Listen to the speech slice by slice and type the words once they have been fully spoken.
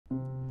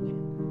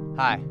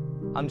Hi,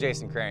 I'm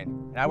Jason Crane,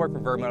 and I work for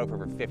Vurbmoto for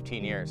over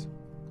 15 years.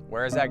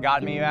 Where has that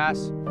gotten me, you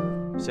ask?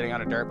 Sitting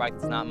on a dirt bike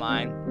that's not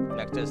mine,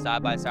 next to a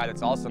side-by-side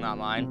that's also not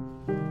mine,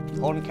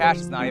 holding cash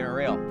that's not even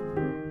real.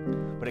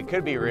 But it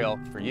could be real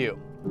for you.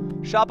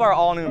 Shop our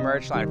all-new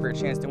merch line for a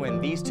chance to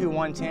win these two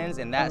 110s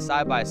and that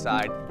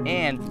side-by-side,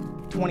 and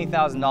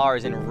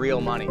 $20,000 in real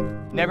money.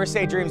 Never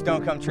say dreams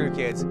don't come true,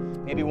 kids.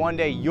 Maybe one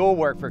day you'll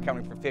work for a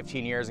company for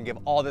 15 years and give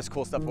all this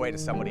cool stuff away to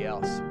somebody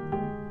else.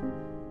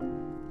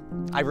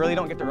 I really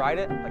don't get to ride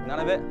it? Like none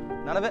of it?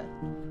 None of it?